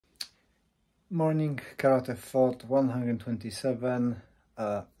Morning, karate fought 127,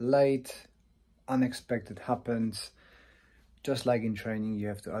 late, unexpected happens. Just like in training, you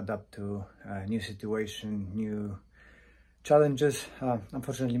have to adapt to a new situation, new challenges.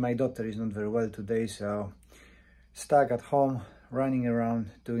 Unfortunately, my daughter is not very well today, so stuck at home, running around,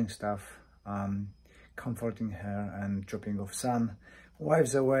 doing stuff, comforting her and dropping off son.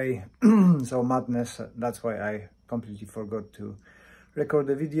 Wife's away, so madness. That's why I completely forgot to record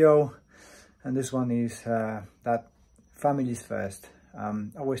the video. And this one is that families first.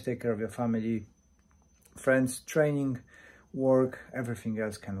 Always take care of your family, friends, training, work, everything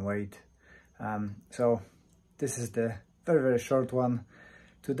else can wait. So this is the very short one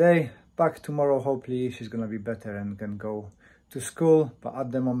today. Back tomorrow, hopefully she's gonna be better and can go to school, but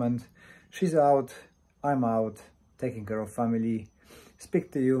at the moment she's out, I'm out, taking care of family.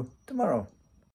 Speak to you tomorrow.